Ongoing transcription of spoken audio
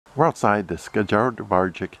We're outside the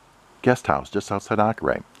Skjaldarvik Guesthouse just outside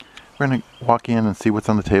Akurey. We're going to walk in and see what's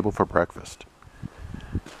on the table for breakfast.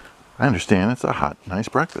 I understand it's a hot, nice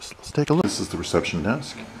breakfast. Let's take a look. This is the reception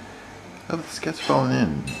desk. Oh, this guy's fallen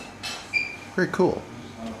in. Very cool.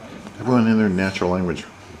 Everyone in their natural language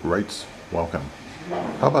writes welcome.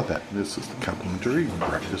 How about that? This is the complimentary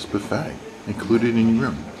breakfast buffet included in your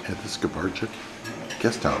room at the Skjaldarvik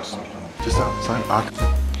Guesthouse just outside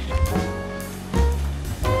Akurey.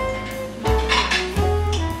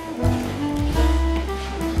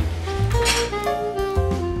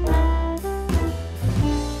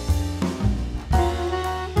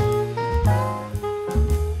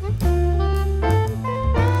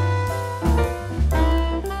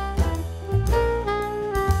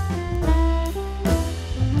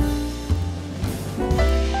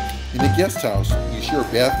 In the guest house, you share a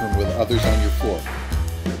bathroom with others on your floor.